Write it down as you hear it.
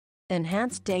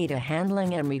Enhanced data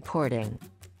handling and reporting.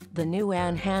 The new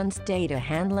enhanced data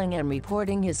handling and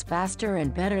reporting is faster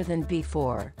and better than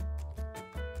before.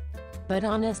 But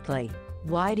honestly,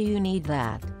 why do you need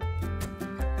that?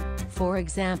 For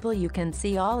example, you can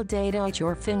see all data at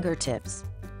your fingertips.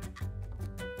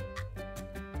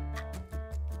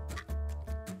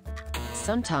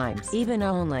 Sometimes even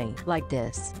only like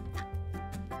this.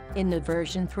 In the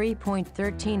version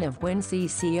 3.13 of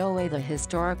WinCC OA, the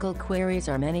historical queries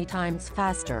are many times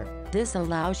faster. This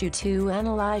allows you to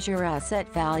analyze your asset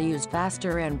values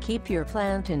faster and keep your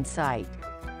plant in sight.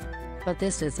 But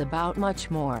this is about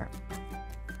much more.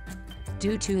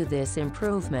 Due to this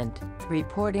improvement,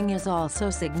 reporting is also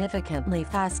significantly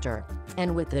faster,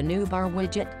 and with the new bar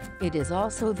widget, it is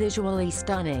also visually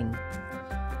stunning.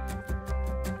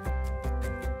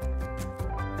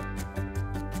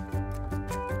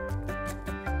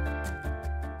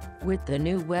 With the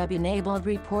new web-enabled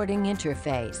reporting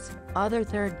interface, other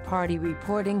third-party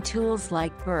reporting tools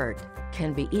like BERT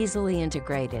can be easily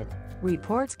integrated.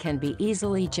 Reports can be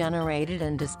easily generated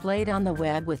and displayed on the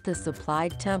web with the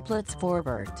supplied templates for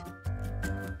BERT.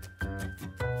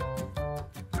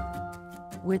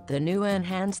 With the new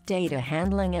enhanced data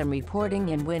handling and reporting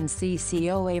in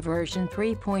WinCC OA version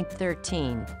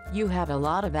 3.13, you have a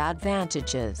lot of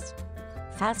advantages.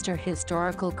 Faster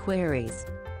historical queries,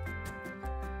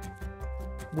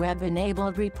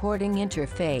 web-enabled reporting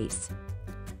interface,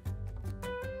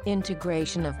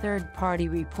 integration of third-party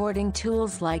reporting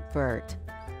tools like BERT,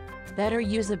 better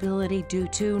usability due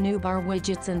to new bar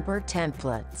widgets and BERT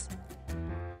templates,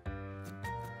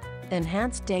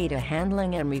 enhanced data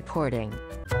handling and reporting.